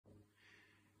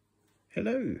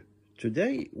Hello,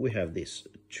 today we have this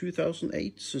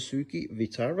 2008 Suzuki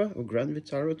Vitara or Grand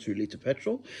Vitara 2-liter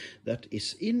petrol that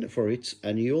is in for its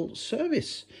annual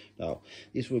service. Now,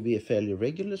 this will be a fairly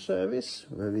regular service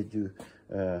where we do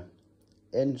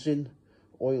engine,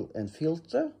 oil and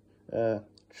filter,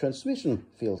 transmission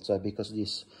filter, because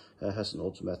this has an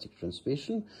automatic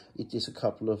transmission. It is a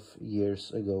couple of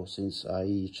years ago since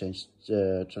I changed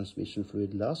transmission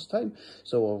fluid last time,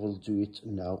 so I will do it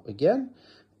now again.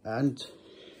 And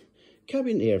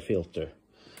cabin air filter.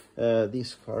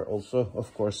 This car also,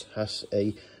 of course, has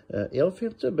a air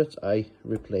filter, but I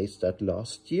replaced that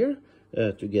last year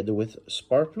together with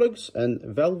spark plugs and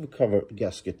valve cover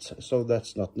gaskets, so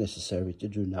that's not necessary to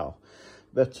do now.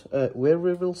 But where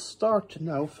we will start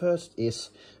now first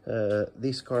is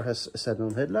this car has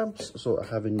xenon headlamps, so I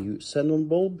have a new xenon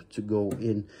bulb to go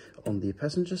in on the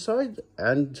passenger side,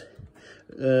 and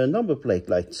number plate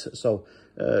lights. So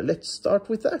let's start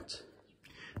with that.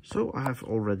 So I have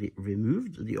already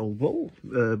removed the old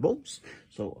bulbs,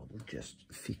 so I will just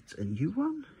fit a new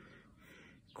one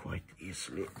quite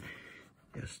easily.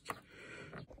 Just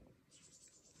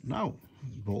now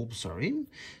bulbs are in,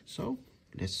 so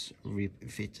let's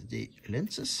refit the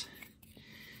lenses.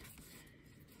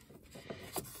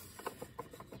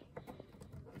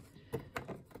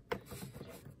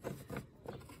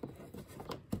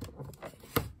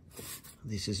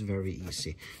 This is very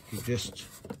easy. You just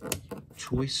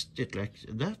twist it like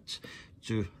that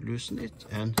to loosen it,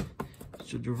 and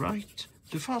to the right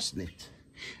to fasten it.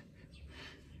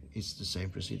 It's the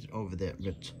same procedure over there,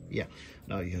 but yeah,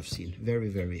 now you have seen. Very,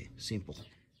 very simple.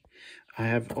 I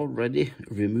have already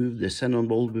removed the xenon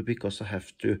bulb because I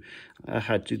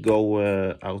had to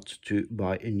go out to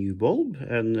buy a new bulb,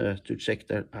 and to check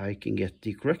that I can get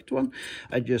the correct one,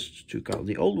 I just took out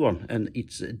the old one, and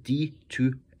it's a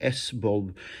D2S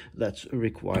bulb that's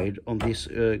required on this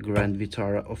Grand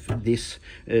Vitara of this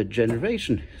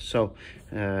generation. So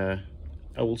I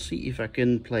will see if I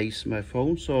can place my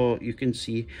phone so you can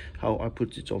see how I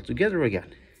put it all together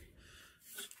again.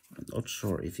 I'm not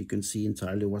sure if you can see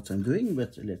entirely what I'm doing,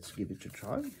 but let's give it a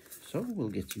try. So we'll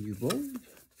get a new bulb.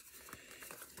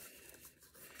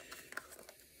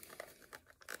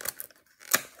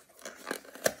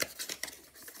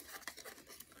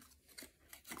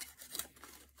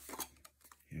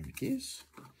 Here it is.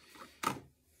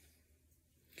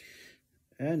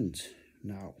 And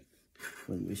now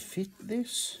when we fit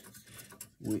this,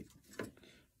 we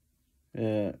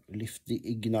lift the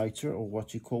igniter, or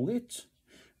what you call it,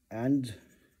 and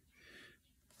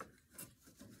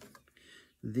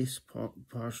this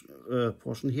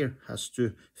portion here has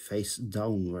to face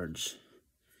downwards.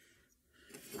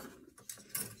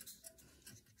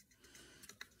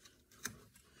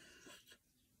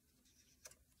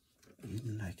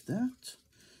 Like that.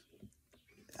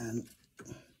 And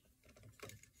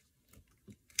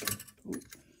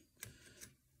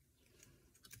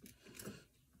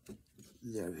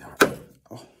there we are.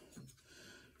 Oh.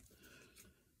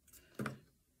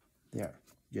 There,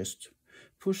 just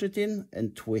push it in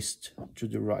and twist to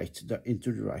the right,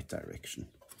 into the right direction.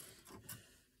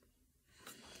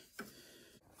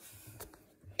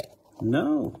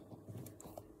 Now,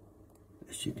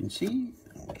 as you can see,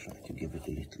 I'll try to give it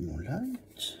a little more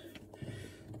light.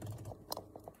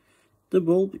 The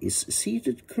bulb is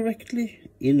seated correctly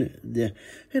in the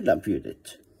headlamp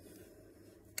unit.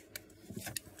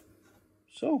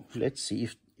 So let's see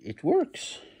if it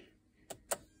works.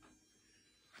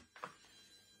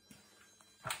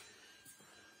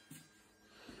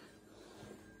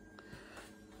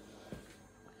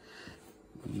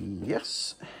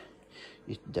 Yes,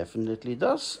 it definitely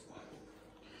does.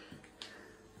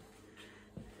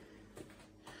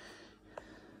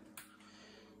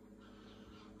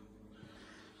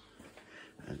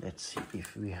 And let's see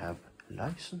if we have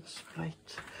license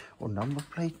plate or number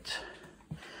plate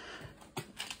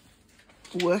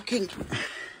working.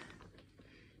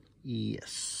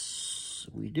 Yes,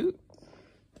 we do.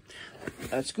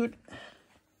 That's good.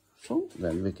 So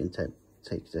then we can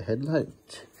take the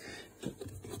headlight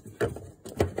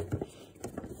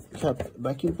cap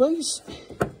back in place.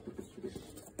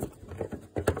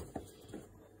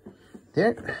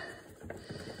 There.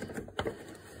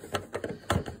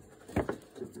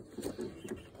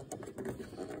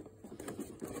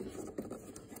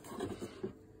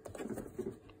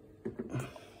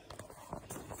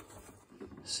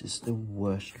 This is the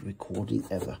worst recording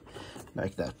ever.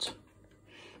 Like that.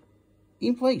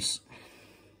 In place.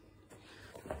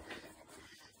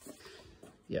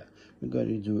 Yeah, we're going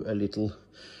to do a little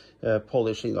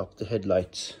polishing up the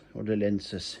headlights or the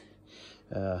lenses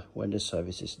when the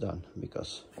service is done,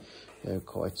 because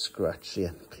quite scratchy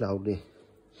and cloudy.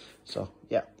 So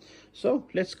yeah, so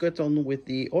let's get on with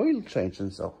the oil change,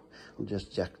 and so I'll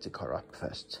just jack the car up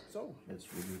first. So let's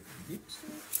remove the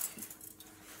dipstick.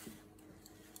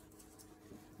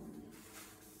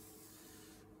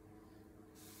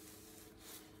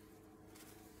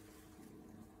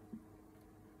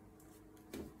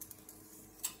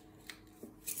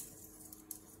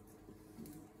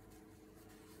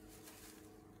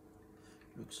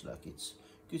 Looks like it's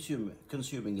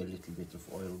consuming a little bit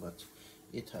of oil, but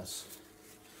it has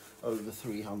over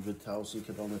 300,000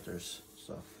 kilometers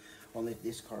so on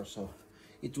this car, so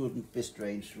it wouldn't be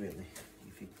strange really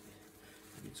if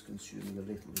it's consuming a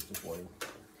little bit of oil.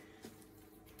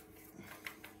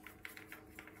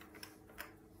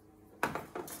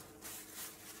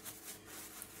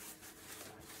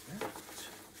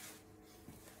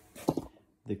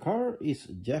 The car is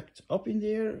jacked up in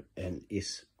the air and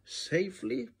is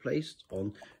safely placed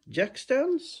on jack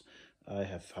stands. I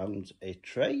have found a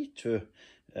tray to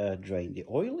drain the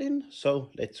oil in, so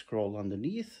let's crawl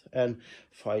underneath and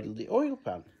fill the oil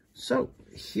pan. So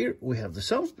here we have the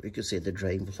sump. You can see the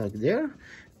drain plug there,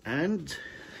 and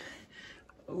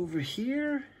over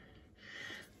here,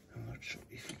 I'm not sure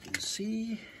if you can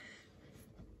see,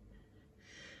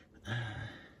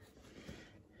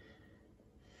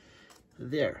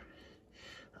 there.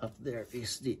 Up there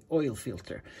is the oil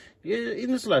filter,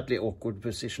 in a slightly awkward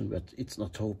position, but it's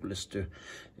not hopeless to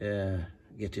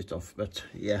get it off. But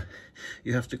yeah,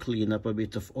 you have to clean up a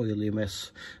bit of oily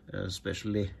mess,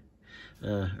 especially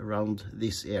around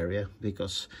this area,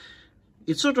 because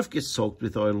it sort of gets soaked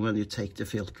with oil when you take the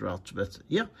filter out. But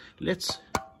yeah, let's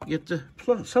get the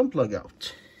sump plug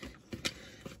out.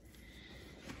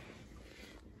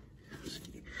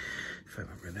 If I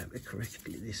remember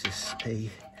correctly, this is a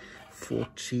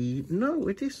 40, no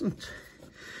it isn't,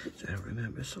 so I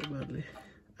remember so badly.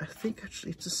 I think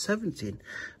actually it's a 17.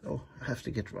 Oh, I have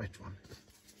to get the right one.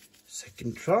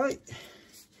 Second try.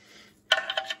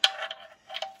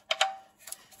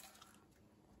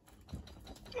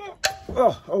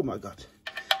 Oh my god.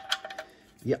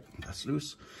 Yeah, that's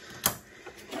loose.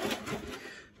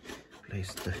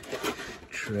 Place the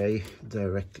tray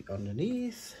directly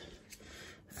underneath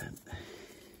and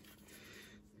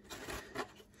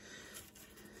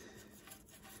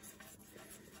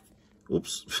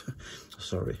oops,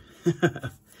 sorry.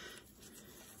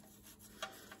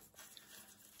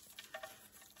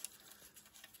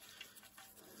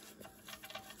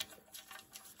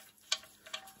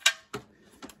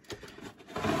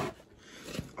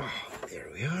 Oh, there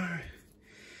we are.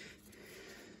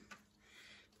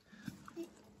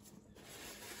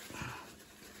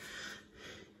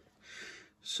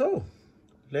 So,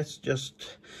 let's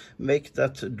just make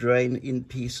that drain in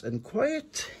peace and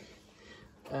quiet.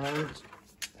 And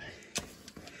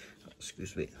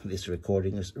excuse me, this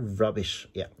recording is rubbish.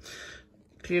 Yeah,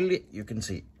 clearly you can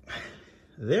see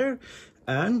there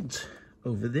and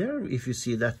over there. If you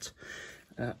see that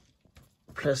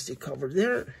plastic cover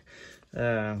there,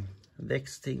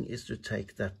 next thing is to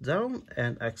take that down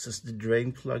and access the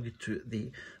drain plug to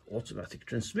the automatic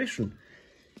transmission.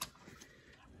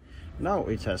 Now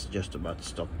it has just about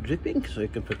stopped dripping, so you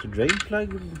can put the drain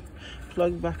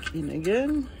plug back in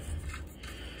again.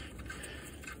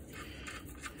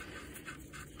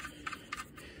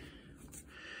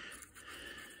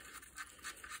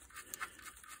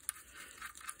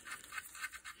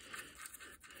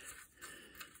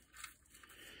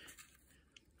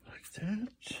 Like that.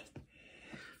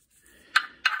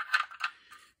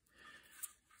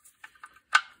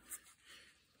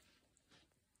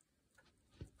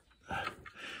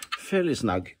 Fairly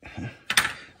snug.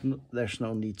 There's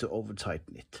no need to over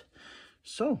tighten it.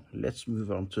 So let's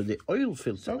move on to the oil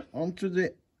filter. So onto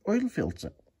the oil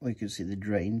filter. You can see the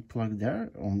drain plug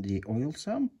there on the oil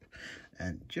sump,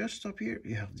 and just up here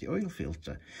you have the oil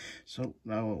filter. So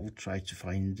now I'll try to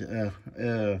find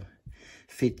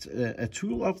fit a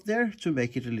tool up there to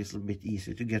make it a little bit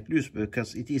easier to get loose,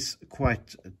 because it is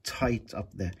quite tight up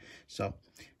there. So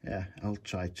I'll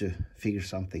try to figure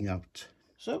something out.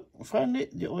 So finally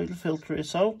the oil filter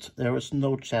is out. There was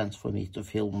no chance for me to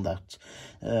film that,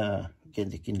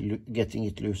 getting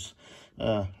it loose.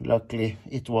 Luckily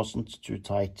it wasn't too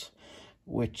tight,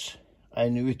 which I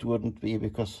knew it wouldn't be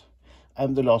because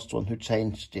I'm the last one who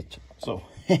changed it. So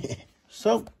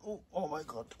so oh my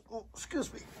god, oh,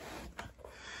 excuse me.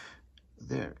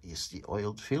 There is the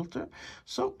oil filter.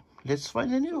 So let's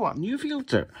find a new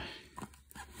filter.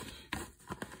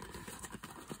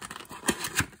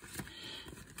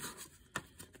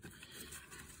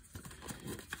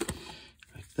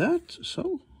 That.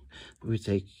 So we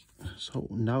take So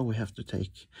now we have to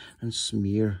take and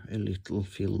smear a little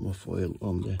film of oil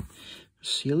on the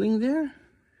ceiling there.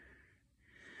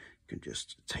 You can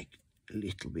just take a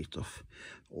little bit of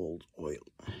old oil.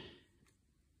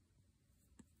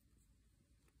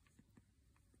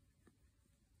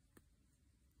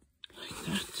 Like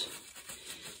that.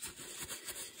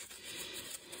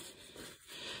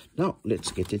 Now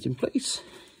let's get it in place.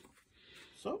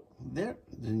 So there,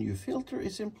 the new filter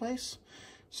is in place.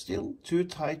 Still too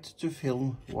tight to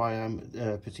film while I'm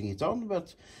putting it on,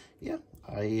 but yeah,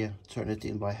 I turn it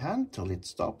in by hand till it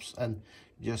stops and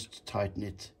just tighten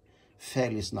it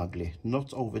fairly snugly.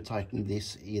 Not over tighten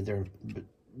this either, but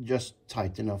just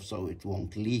tight enough so it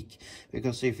won't leak,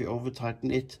 because if you over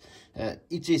tighten it,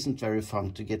 it isn't very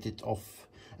fun to get it off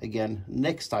again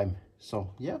next time.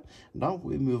 So yeah, now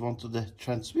we move on to the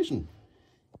transmission.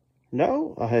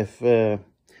 Now I have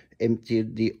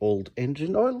emptied the old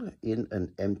engine oil in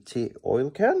an empty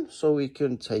oil can, so we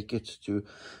can take it to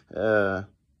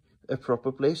a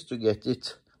proper place to get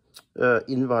it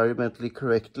environmentally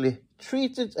correctly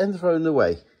treated and thrown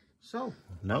away. So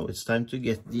now it's time to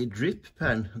get the drip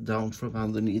pan down from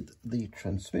underneath the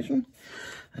transmission,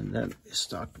 and then we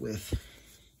start with,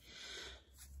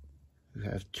 we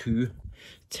have two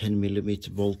 10mm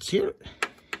bolts here.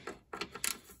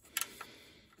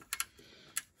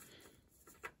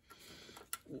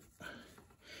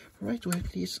 Right, where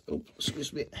please. Oh,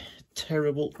 excuse me.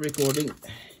 Terrible recording.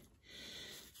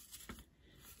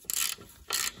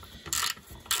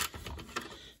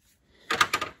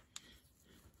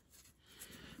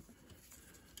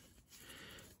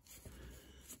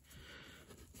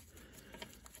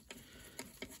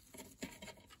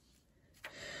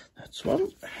 That's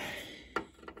one.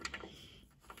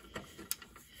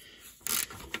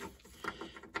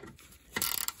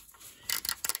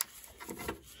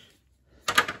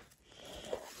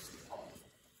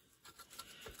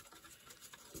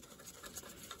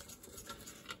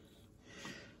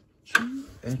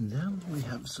 And then we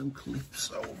have some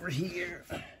clips over here.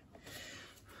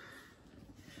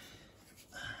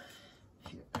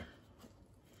 Here.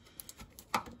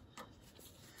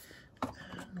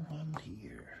 And one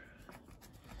here.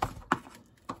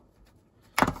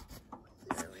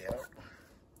 There we are.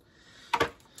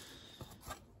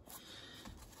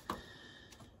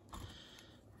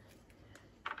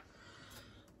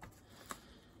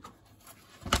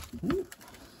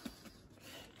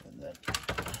 And then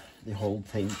the whole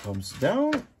thing comes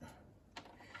down.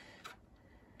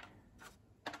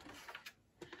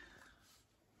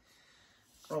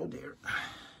 Oh dear.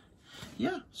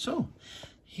 Yeah, so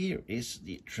here is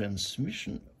the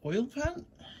transmission oil pan.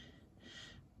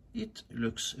 It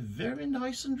looks very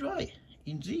nice and dry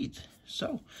indeed.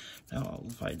 So now I'll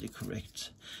find the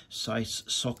correct size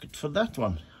socket for that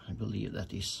one. I believe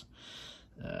that is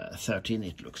 13,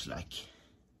 it looks like.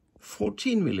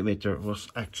 14mm was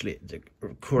actually the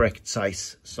correct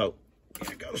size. So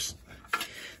here it goes.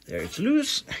 There it's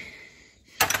loose.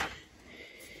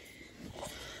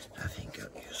 I think I'll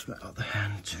use my other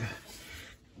hand to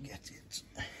get it.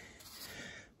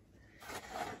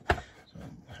 So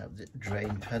I have the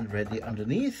drain pan ready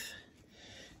underneath.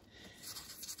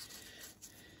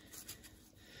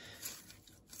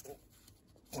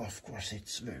 Of course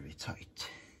it's very tight.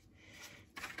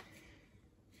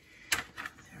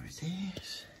 There it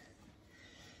is.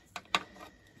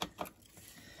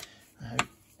 I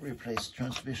replaced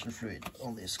transmission fluid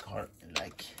on this car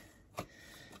like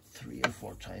 3 or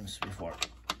 4 times before,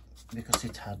 because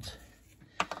it had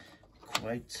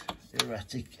quite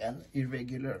erratic and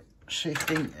irregular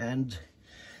shifting and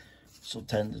so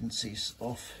tendencies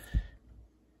of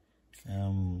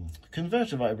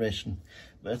converter vibration,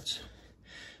 but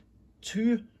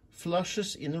 2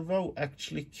 flushes in a row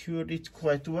actually cured it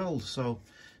quite well. So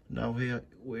now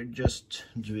we're just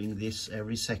doing this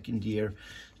every second year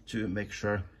to make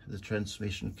sure the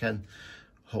transmission can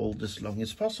hold as long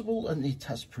as possible, and it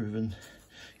has proven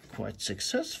quite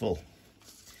successful.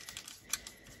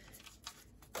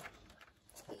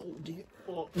 Oh dear,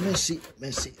 oh, messy.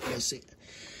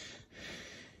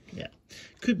 Yeah,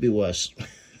 could be worse.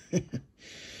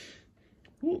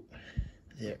 Ooh,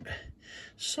 there.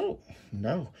 So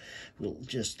now we'll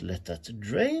just let that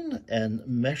drain and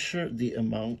measure the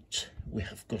amount we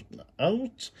have gotten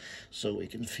out, so we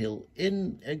can fill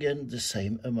in again the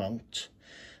same amount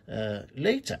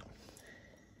later.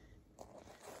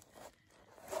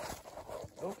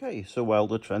 Okay, so while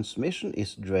the transmission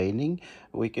is draining,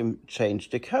 we can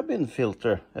change the cabin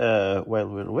filter while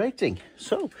we're waiting.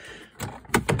 So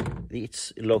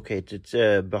It's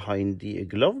located behind the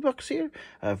glove box here.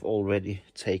 I've already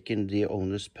taken the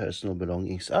owner's personal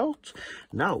belongings out.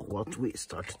 Now what we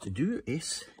start to do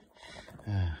is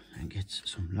get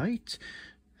some light.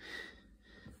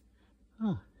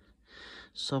 Oh,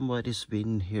 somebody's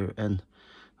been here and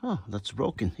that's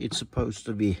broken. It's supposed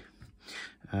to be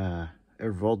a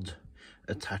rod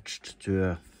attached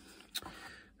to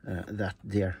that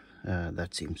there.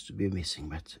 That seems to be missing,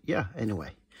 but yeah,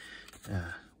 anyway,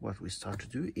 what we start to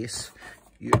do is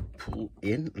you pull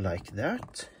in like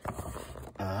that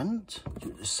and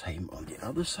do the same on the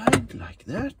other side like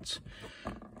that,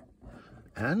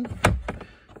 and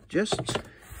just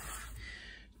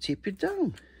tip it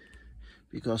down,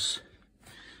 because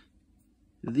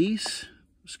these,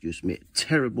 excuse me,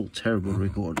 terrible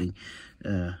recording,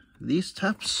 these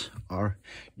tabs are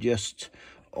just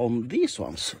on these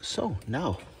ones. So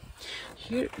now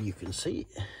here you can see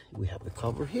we have a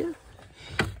cover here.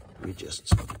 We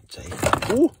just take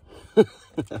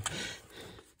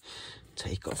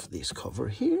take off this cover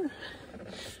here,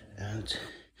 and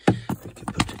we can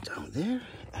put it down there.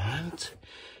 And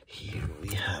here we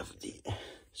have the,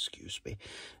 excuse me,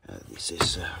 this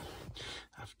is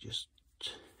I've just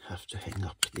have to hang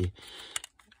up the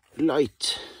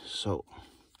light so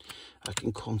I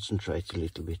can concentrate a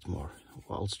little bit more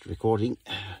whilst recording.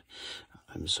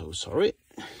 I'm so sorry.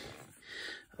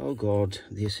 Oh God,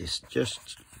 this is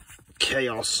just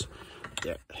chaos.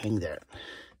 There, hang there.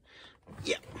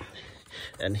 Yeah.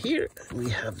 And here we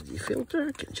have the filter.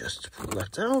 I can just pull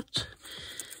that out.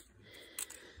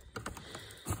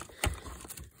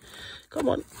 Come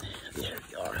on. There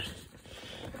we are.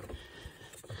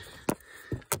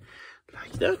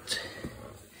 Like that.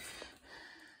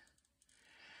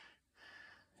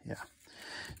 Yeah.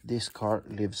 This car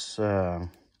lives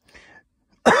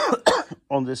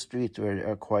on the street where there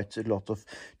are quite a lot of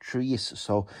trees,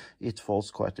 so it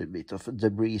falls quite a bit of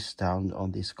debris down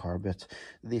on this car, but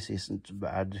this isn't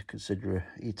bad considering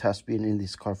it has been in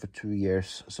this car for 2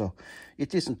 years, so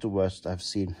it isn't the worst I've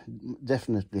seen,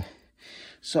 definitely.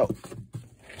 So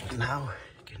now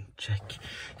you can check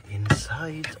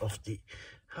inside of the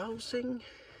housing.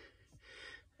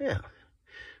 Yeah,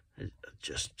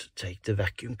 just take the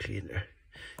vacuum cleaner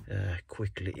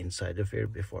quickly inside of here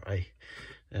before I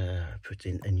put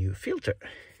in a new filter.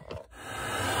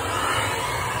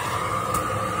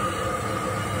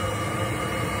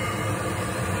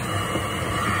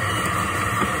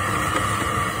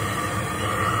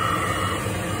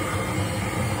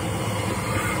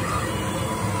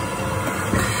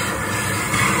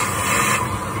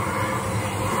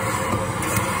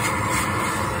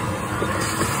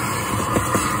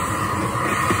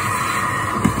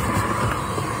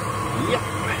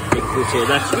 Okay,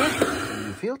 that's good.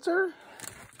 New filter.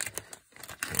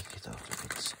 Take it out of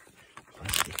its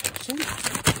plastic housing.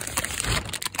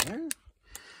 There.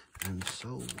 And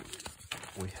so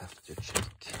we have to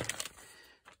check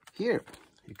here.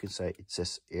 You can say it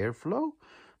says airflow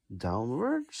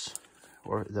downwards,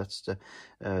 or that's the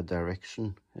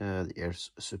direction the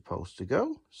air's supposed to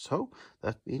go. So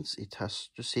that means it has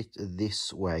to sit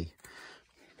this way.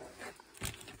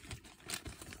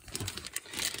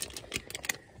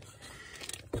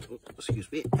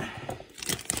 Excuse me.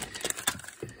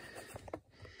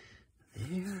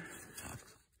 There.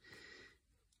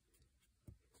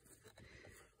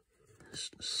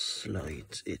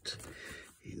 Slide it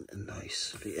in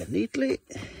nicely and neatly.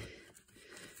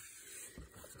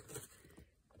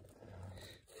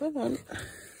 Come on.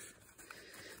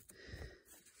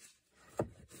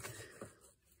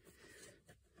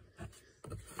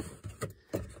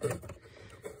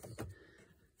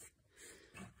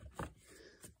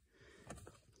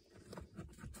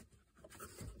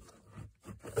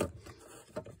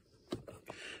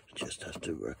 Just have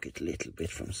to work it a little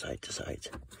bit from side to side.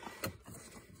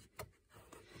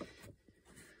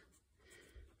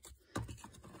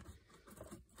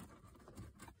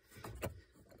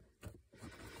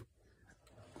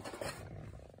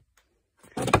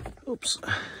 Oops.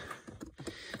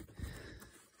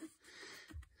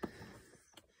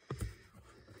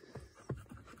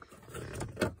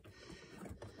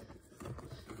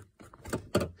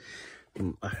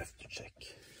 I have to check.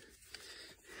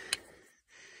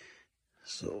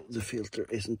 So the filter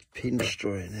isn't pinched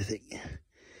or anything.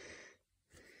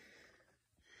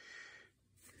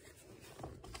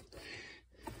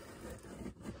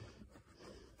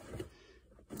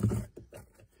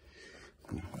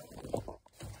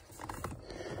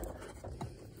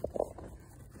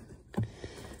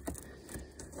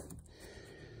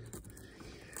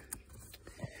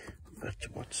 But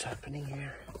what's happening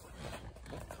here?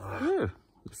 Oh,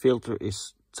 the filter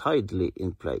is tightly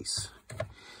in place.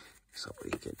 So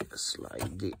we can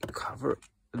slide the cover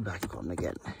back on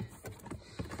again.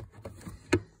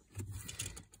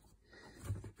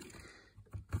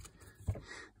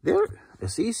 There,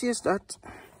 as easy as that.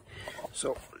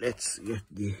 So let's get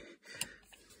the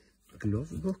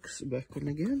glove box back on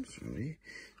again. Sorry,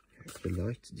 the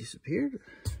light disappeared.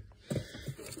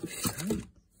 And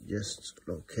just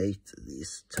locate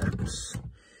these tabs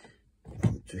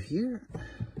into here.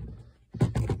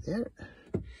 There,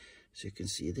 as you can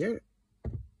see there.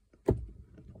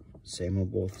 Same on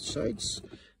both sides.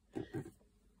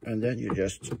 And then you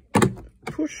just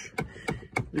push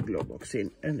the glove box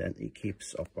in, and then it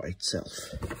keeps up by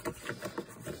itself.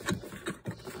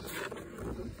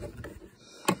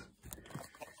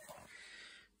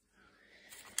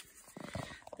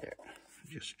 There.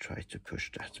 Just try to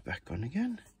push that back on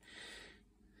again.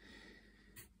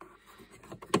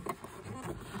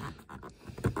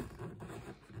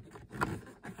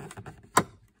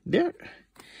 There.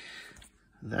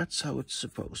 That's how it's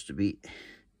supposed to be.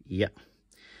 Yeah.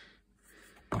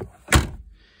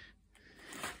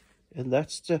 And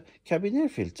that's the cabin air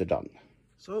filter done.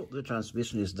 So the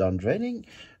transmission is done draining.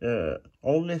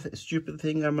 Only stupid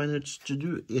thing I managed to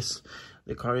do is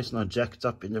the car is now jacked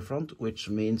up in the front, which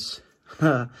means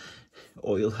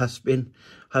oil hasn't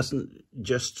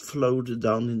just flowed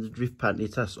down in the drip pan.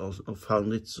 It has also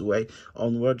found its way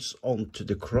onwards onto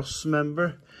the cross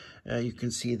member. You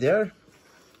can see there.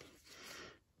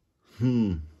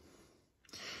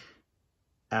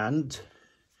 And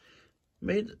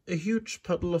made a huge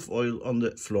puddle of oil on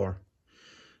the floor.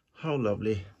 How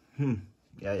lovely.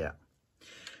 Yeah.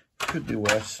 Could be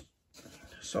worse.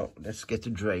 So let's get the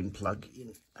drain plug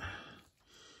in.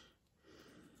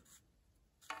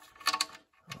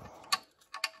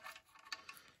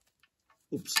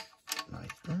 Oops,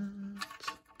 like that.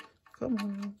 Come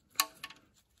on.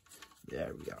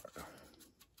 There we are.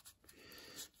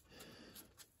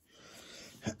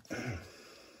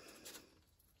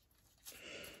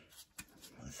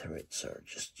 The threads are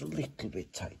just a little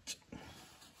bit tight.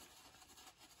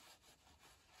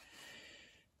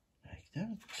 Like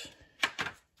that.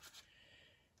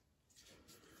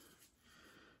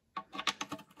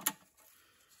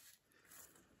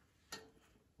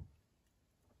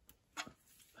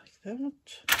 Like that.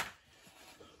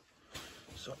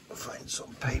 So I'll find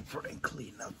some paper and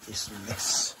clean up this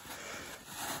mess.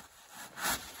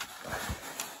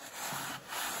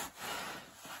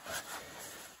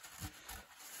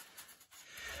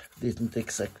 Didn't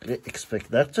exactly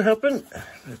expect that to happen,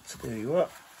 but there you are.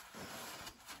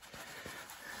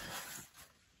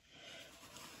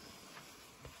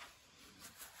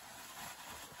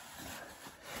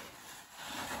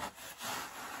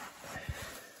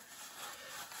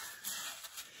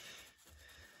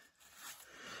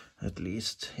 At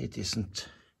least it isn't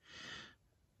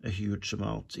a huge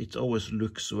amount. It always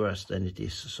looks worse than it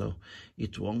is, so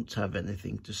it won't have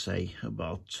anything to say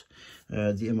about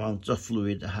the amount of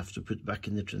fluid I have to put back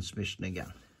in the transmission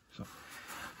again. So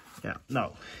yeah,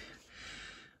 now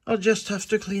I'll just have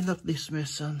to clean up this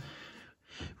mess and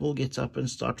we'll get up and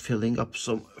start filling up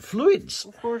some fluids.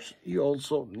 Of course, you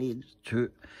also need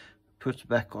to put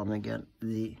back on again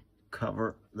the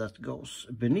cover that goes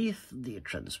beneath the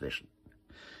transmission.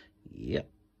 Yep.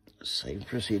 Same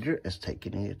procedure as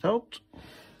taking it out.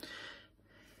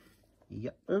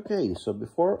 Yeah. Okay, so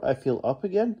before I fill up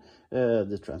again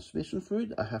the transmission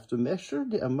fluid, I have to measure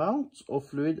the amount of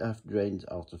fluid I've drained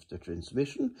out of the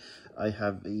transmission. I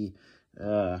have a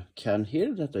can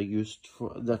here that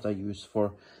I use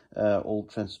for old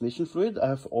transmission fluid. I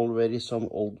have already some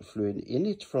old fluid in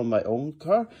it from my own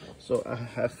car, so I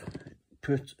have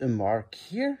put a mark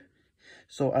here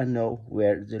so I know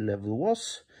where the level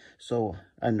was. So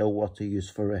I know what to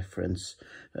use for reference,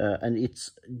 and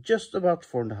it's just about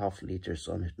 4.5 liters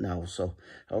on it now. So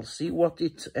I'll see what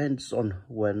it ends on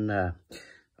when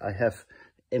I have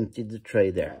emptied the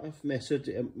tray there. I've measured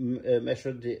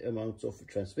the amount of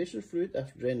transmission fluid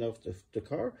I've drained out of the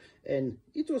car, and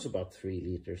it was about 3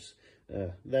 liters.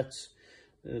 That's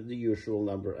the usual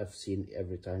number I've seen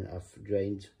every time I've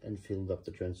drained and filled up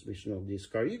the transmission of this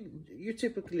car. You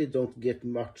typically don't get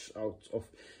much out of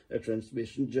a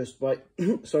transmission just by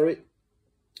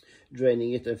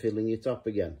draining it and filling it up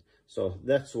again. So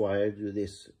that's why I do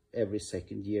this every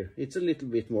second year. It's a little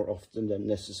bit more often than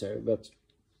necessary, but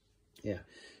yeah,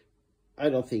 I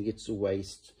don't think it's a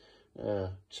waste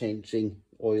changing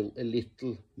oil a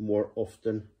little more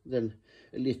often than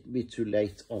a little bit too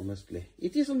late, honestly.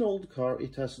 It is an old car.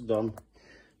 It has done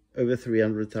over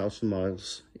 300,000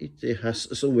 miles. It has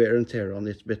some wear and tear on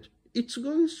it, but it's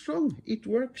going strong. It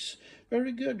works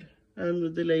very good.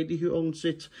 and the lady who owns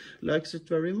it likes it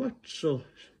very much, so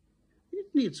it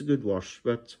needs a good wash.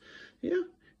 But yeah,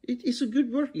 it is a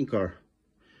good working car.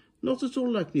 Not at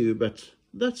all like new, but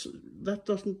that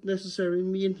doesn't necessarily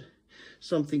mean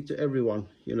something to everyone,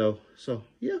 you know. So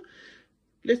yeah,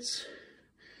 let's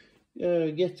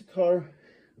get the car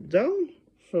down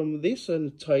from this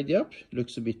and tidy up.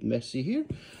 Looks a bit messy here,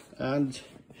 and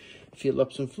fill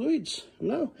up some fluids.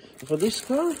 Now for this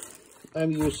car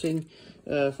I'm using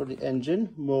for the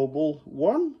engine Mobil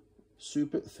 1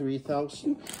 Super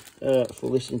 3000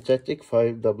 fully synthetic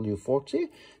 5W40.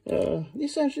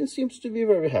 This engine seems to be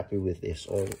very happy with this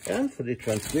oil. And for the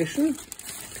transmission,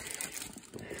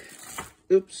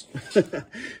 oops,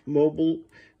 Mobil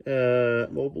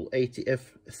ATF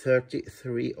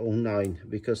 3309,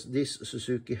 because this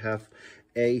Suzuki have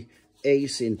a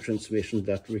ASIN transmission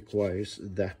that requires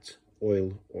that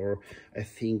oil, or I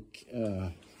think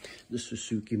the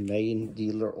Suzuki main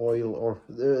dealer oil, or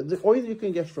the oil you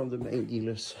can get from the main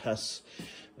dealers has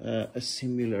a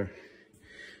similar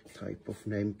type of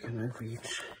name. Can I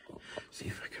reach? See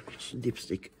if I can press the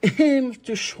dipstick.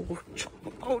 Too short.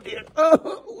 Oh dear.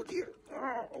 Oh dear.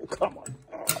 Oh, come on.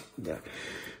 Oh, there.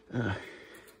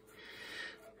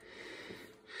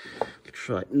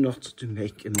 Try not to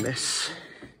make a mess.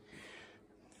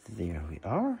 There we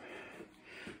are.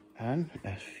 And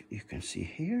as you can see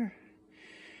here,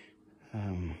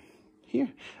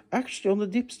 actually on the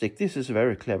dipstick, this is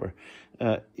very clever.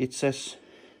 It says,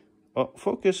 oh,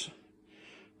 focus.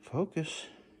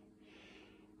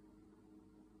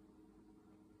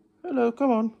 Hello,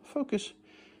 come on, focus.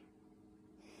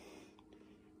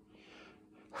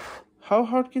 How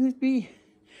hard can it be?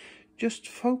 Just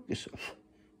focus.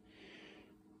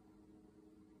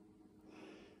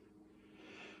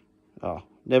 Oh,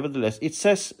 nevertheless, it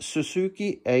says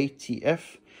Suzuki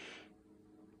ATF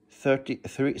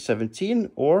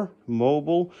 3317 or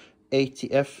Mobil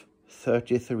ATF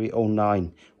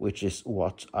 3309, which is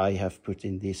what I have put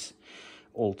in this.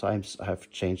 All times I have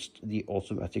changed the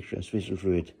automatic transmission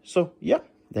fluid. So yeah,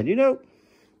 then you know.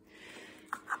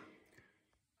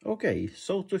 Okay,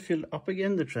 so to fill up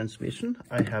again the transmission,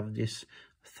 I have this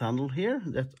funnel here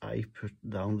that I put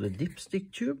down the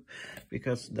dipstick tube,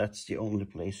 because that's the only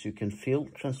place you can fill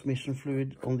transmission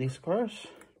fluid on these cars.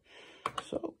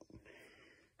 So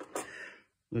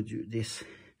we'll do this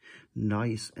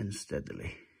nice and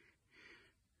steadily.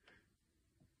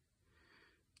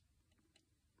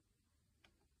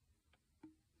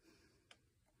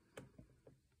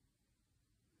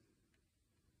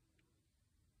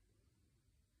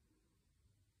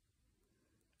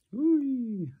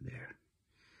 There,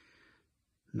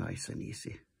 nice and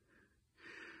easy.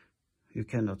 You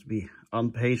cannot be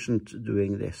impatient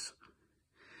doing this,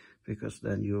 because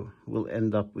then you will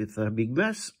end up with a big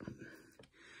mess.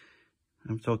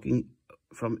 I'm talking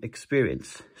from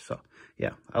experience. So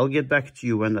yeah, I'll get back to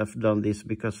you when I've done this,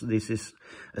 because this is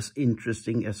as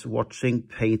interesting as watching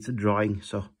paint drying.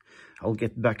 So I'll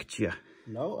get back to you.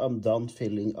 Now I'm done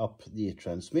filling up the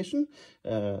transmission.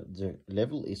 The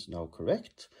level is now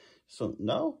correct. So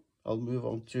now I'll move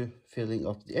on to filling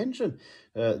up the engine.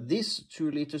 This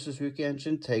 2-liter Suzuki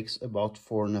engine takes about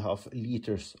 4.5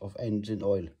 liters of engine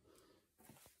oil.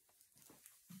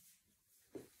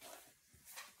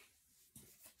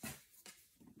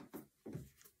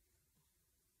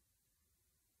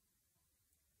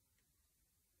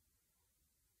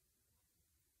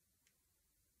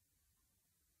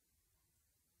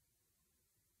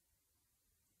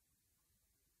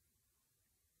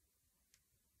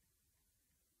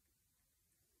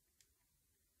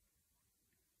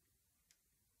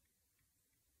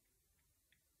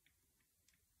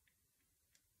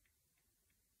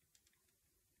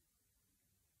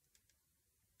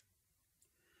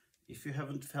 If you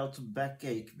haven't felt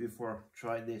backache before,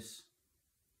 try this.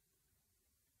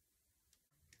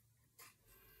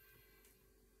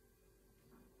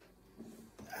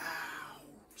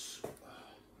 Ouch.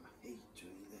 I hate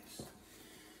doing this.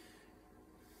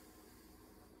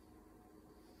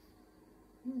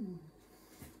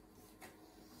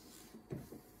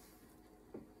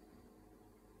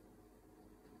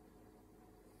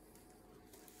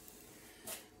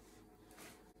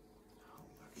 How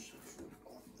much have we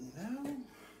got now?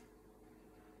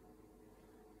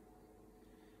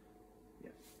 Yeah,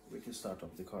 we can start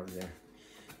up the car there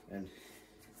and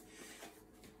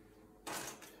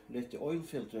let the oil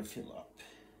filter fill up.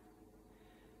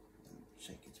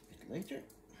 Check it a bit later.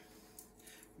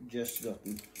 Just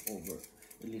gotten over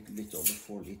a little bit over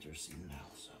 4 liters in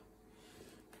now, so.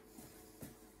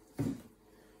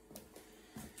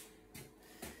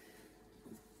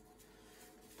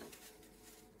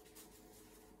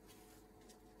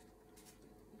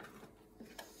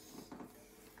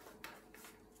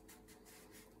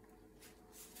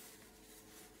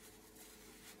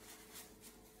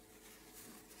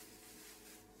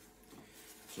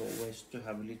 It's always to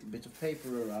have a little bit of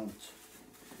paper around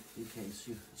in case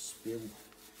you spill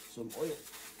some oil,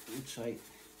 which I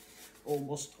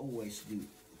almost always do.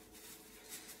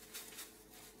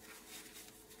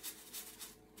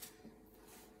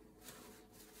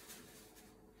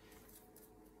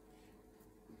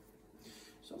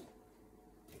 So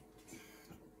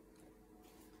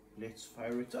let's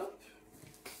fire it up.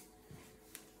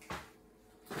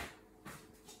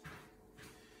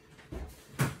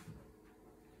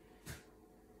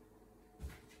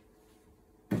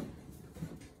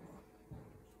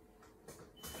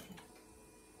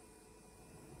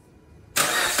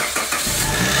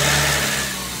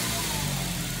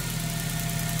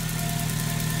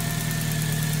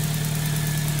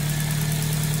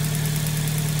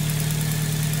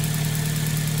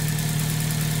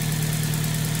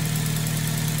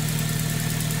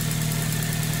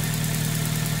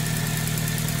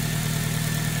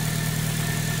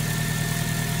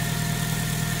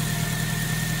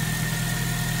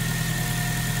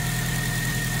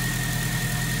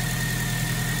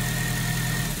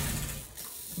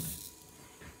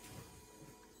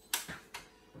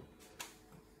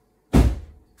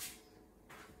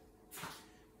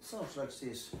 Sounds like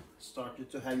she's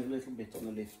started to hang a little bit on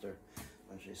the lifter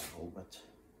when she's cold, but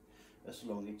as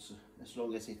long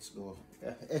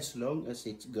as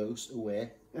it goes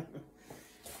away.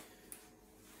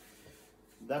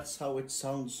 That's how it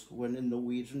sounds when a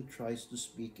Norwegian tries to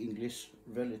speak English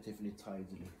relatively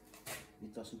tidily.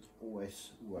 It doesn't always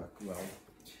work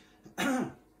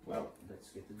well. Well, let's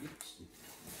get the dipstick.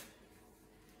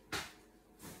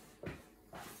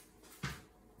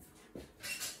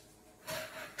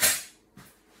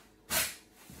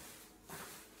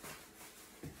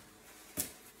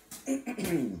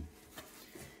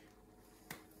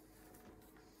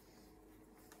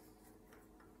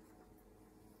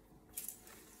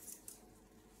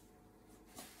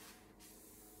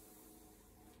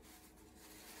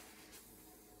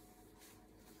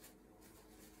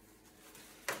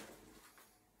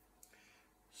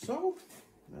 So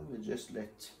now we just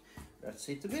let that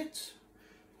sit a bit.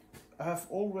 I have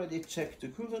already checked the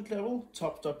coolant level,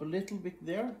 topped up a little bit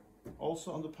there,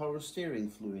 also on the power steering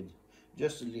fluid,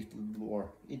 just a little more.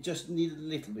 It just needed a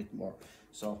little bit more.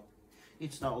 So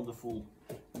it's now on the full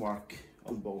mark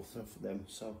on both of them.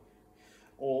 So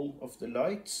all of the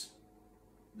lights,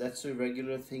 that's a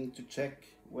regular thing to check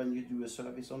when you do a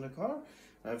service on a car.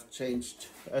 I've changed,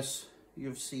 as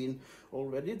you've seen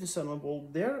already, the xenon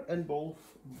bulb there, and both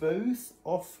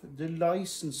of the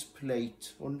license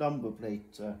plate or number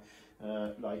plate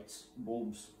lights,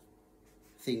 bulbs,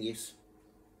 thingies.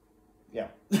 Yeah.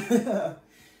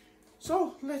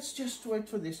 So let's just wait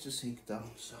for this to sink down.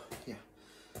 So yeah.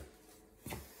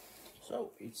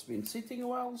 So it's been sitting a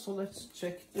while, so let's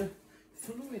check the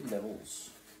fluid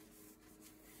levels.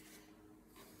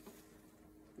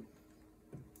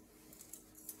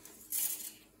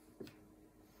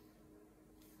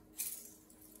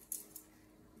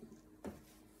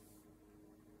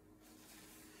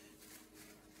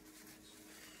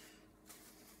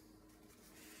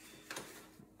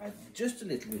 Just a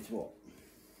little bit more.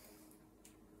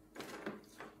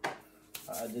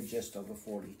 I added just over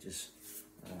 4 liters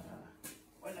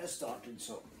when I started,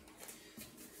 so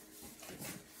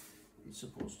it's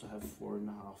supposed to have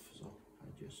 4.5, so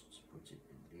I just put it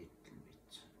a little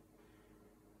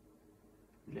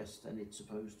bit less than it's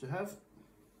supposed to have.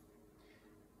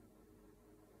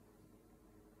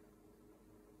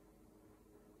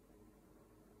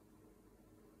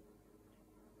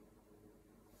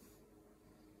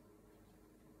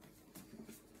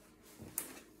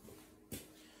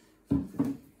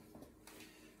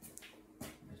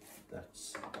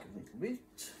 That's a little bit.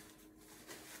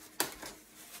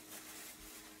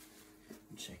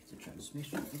 Check the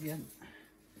transmission again.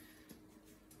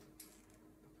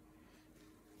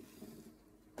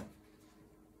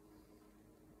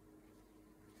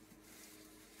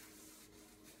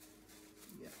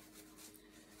 Yeah,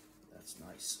 that's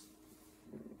nice.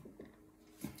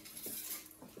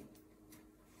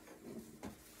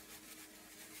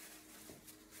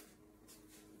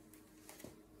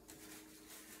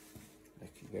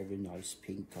 Very nice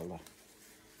pink color.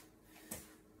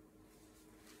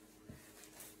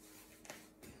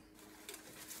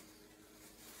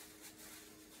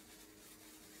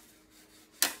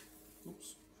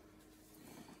 Oops.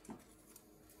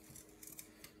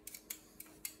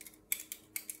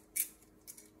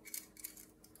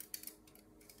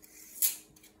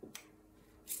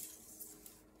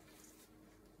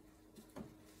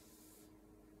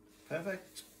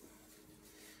 Perfect.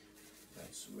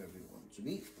 That's where we want to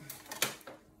be.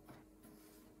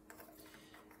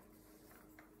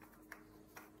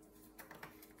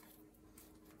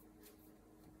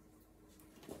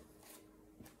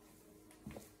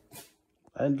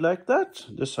 And like that,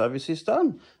 the service is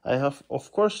done. I have,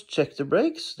 of course, checked the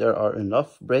brakes. There are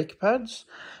enough brake pads.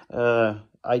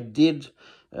 I did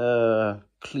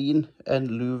clean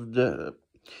and lube the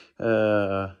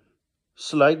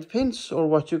slide pins, or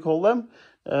what you call them,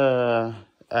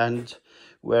 and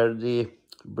where the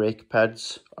brake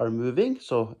pads are moving,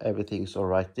 so everything's all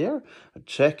right there. I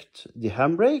checked the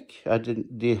handbrake. I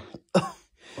didn't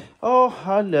oh,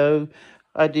 hello.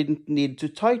 I didn't need to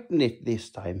tighten it this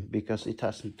time because it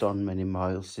hasn't done many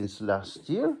miles since last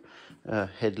year.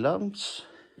 Headlamps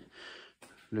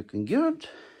looking good.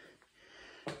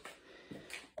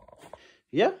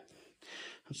 Yeah,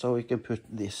 so we can put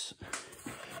this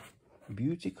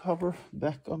beauty cover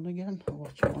back on again, or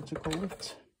what you want to call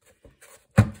it.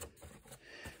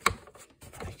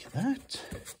 Like that.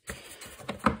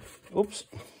 Oops.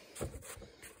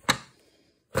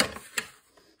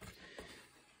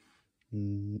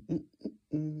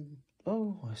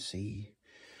 Oh, I see.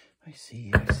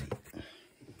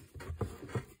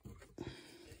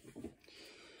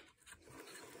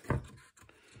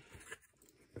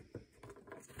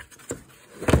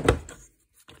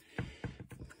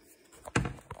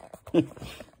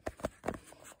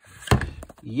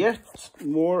 Yet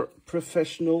more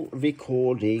professional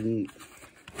recording.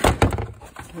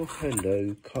 Oh,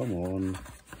 hello, come on.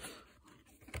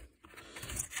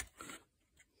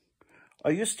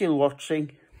 Are you still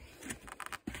watching?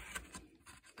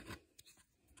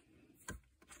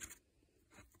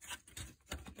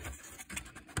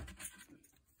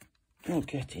 Oh,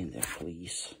 get in there,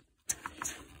 please.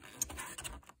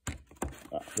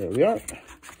 Ah, there we are.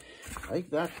 Like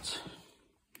that.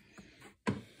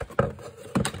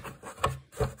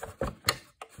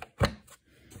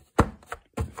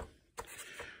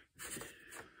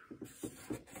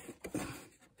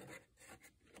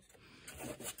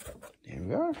 There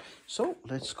we are. So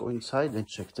let's go inside and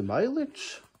check the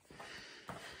mileage.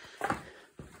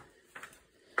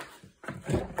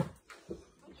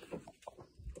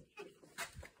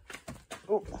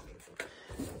 Oh.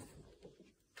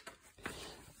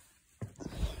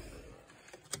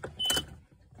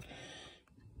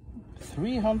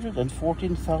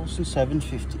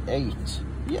 314,758.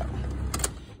 Yeah.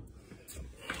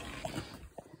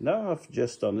 Now I've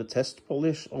just done a test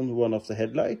polish on one of the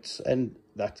headlights, and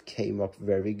that came up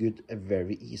very good,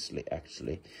 very easily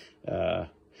actually.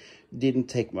 Didn't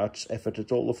take much effort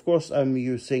at all. Of course, I'm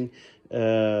using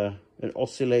an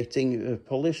oscillating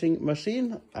polishing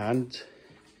machine and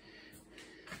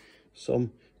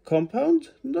some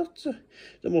compound, not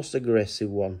the most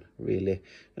aggressive one really.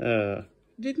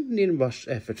 Didn't need much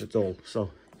effort at all.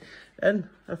 So, and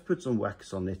I've put some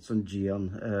wax on it, some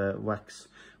Geon wax,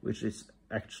 which is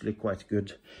actually quite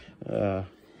good.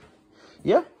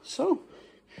 Yeah, so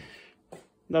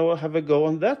now I'll have a go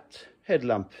on that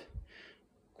headlamp.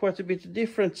 Quite a bit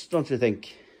different, don't you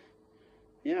think?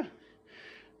 Yeah,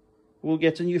 we'll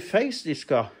get a new face, this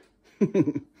car.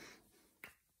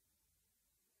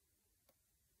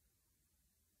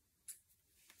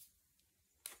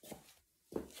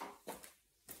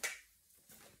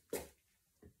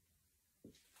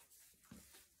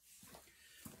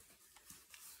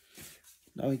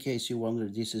 Now, in case you wonder,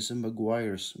 this is a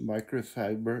Meguiar's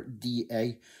microfiber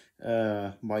DA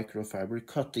microfiber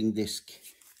cutting disc.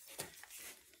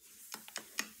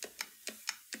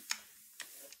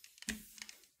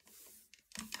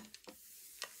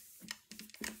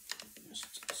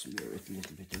 Just smear it a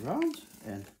little bit around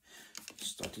and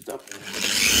start it up.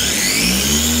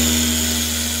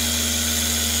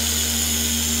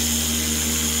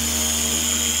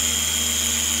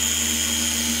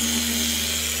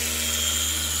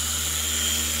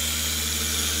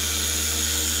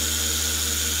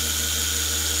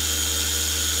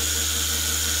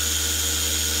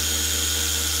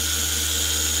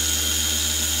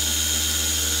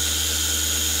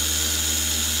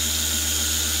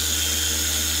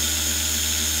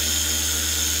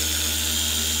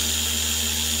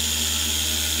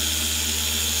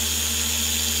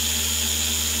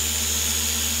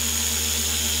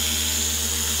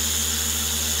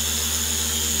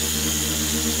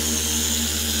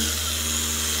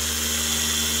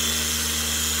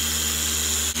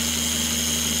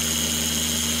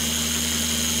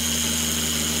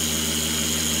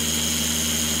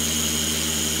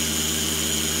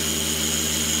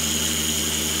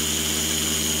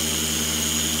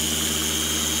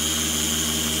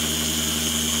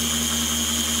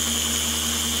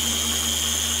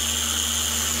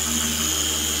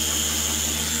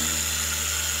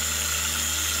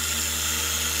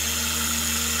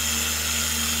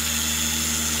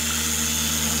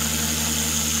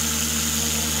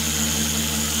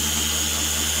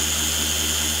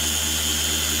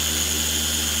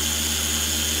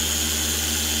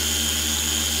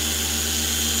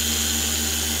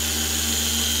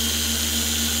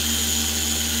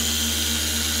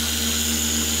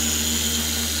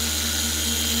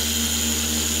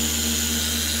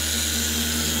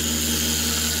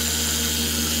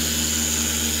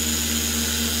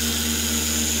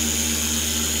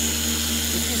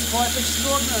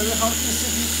 extraordinary how easy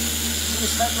it is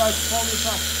these headlights falling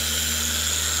off.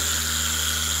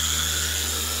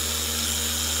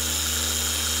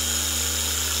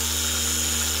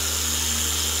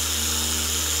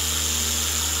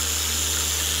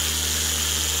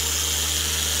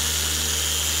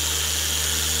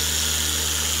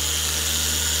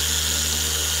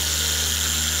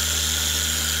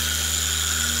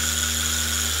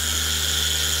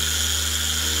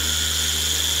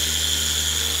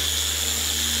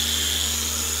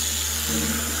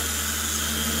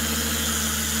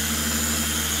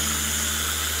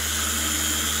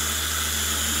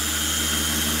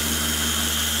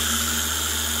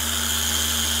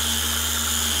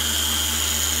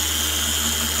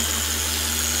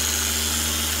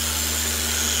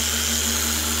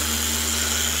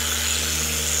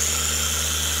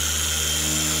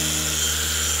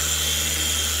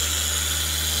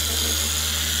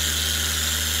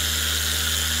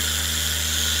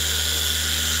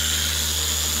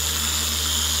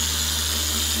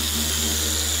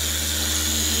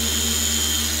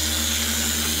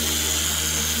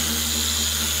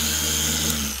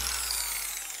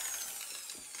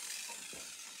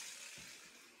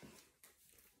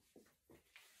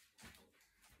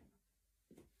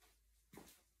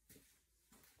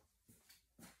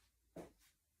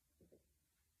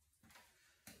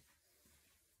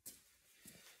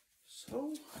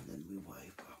 So, and then we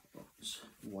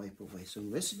wipe away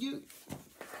some residue.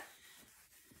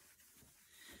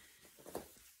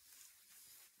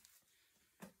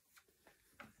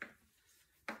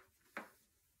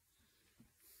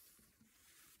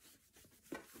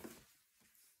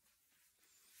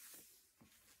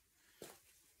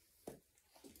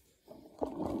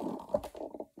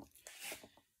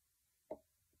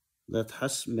 That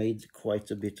has made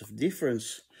quite a bit of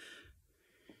difference,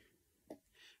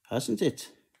 hasn't it?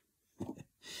 Now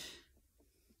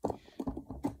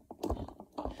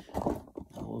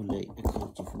I'll lay a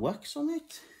coat of wax on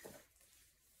it.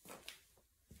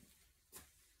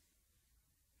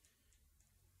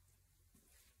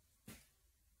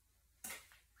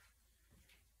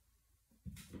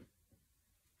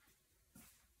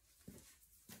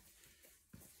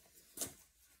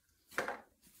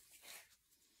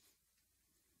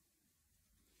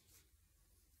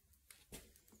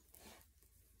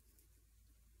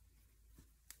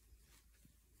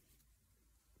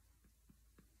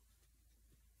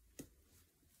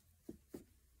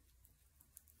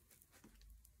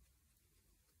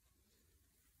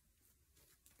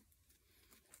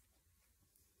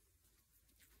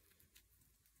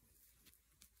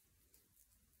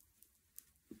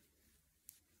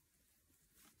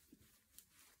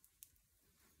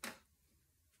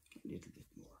 A little bit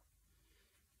more.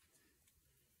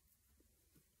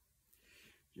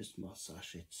 Just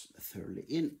massage it thoroughly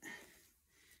in.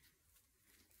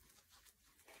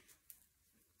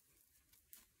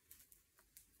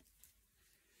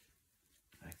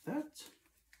 Like that.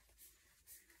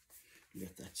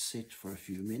 Let that sit for a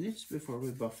few minutes before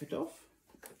we buff it off.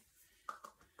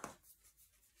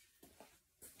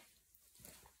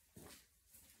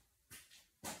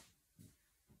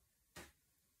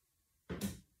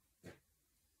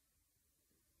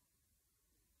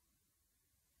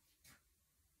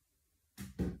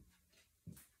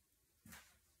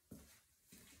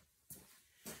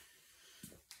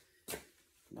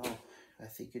 Now I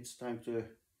think it's time to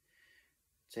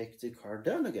take the car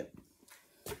down again.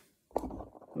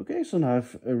 Okay, so now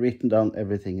I've written down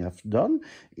everything I've done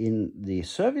in the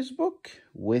service book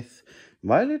with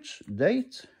mileage,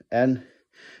 date, and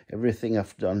everything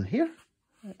I've done here.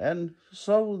 And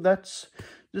so that's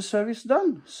the service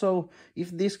done. So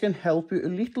if this can help you a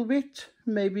little bit,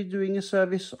 maybe doing a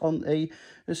service on a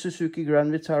Suzuki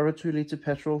Grand Vitara 2-liter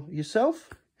petrol yourself,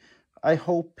 I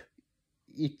hope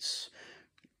it's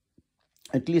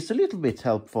at least a little bit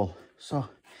helpful. So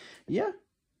yeah,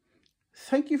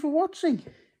 thank you for watching.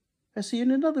 I'll see you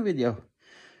in another video.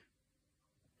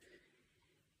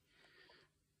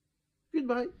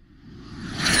 Goodbye.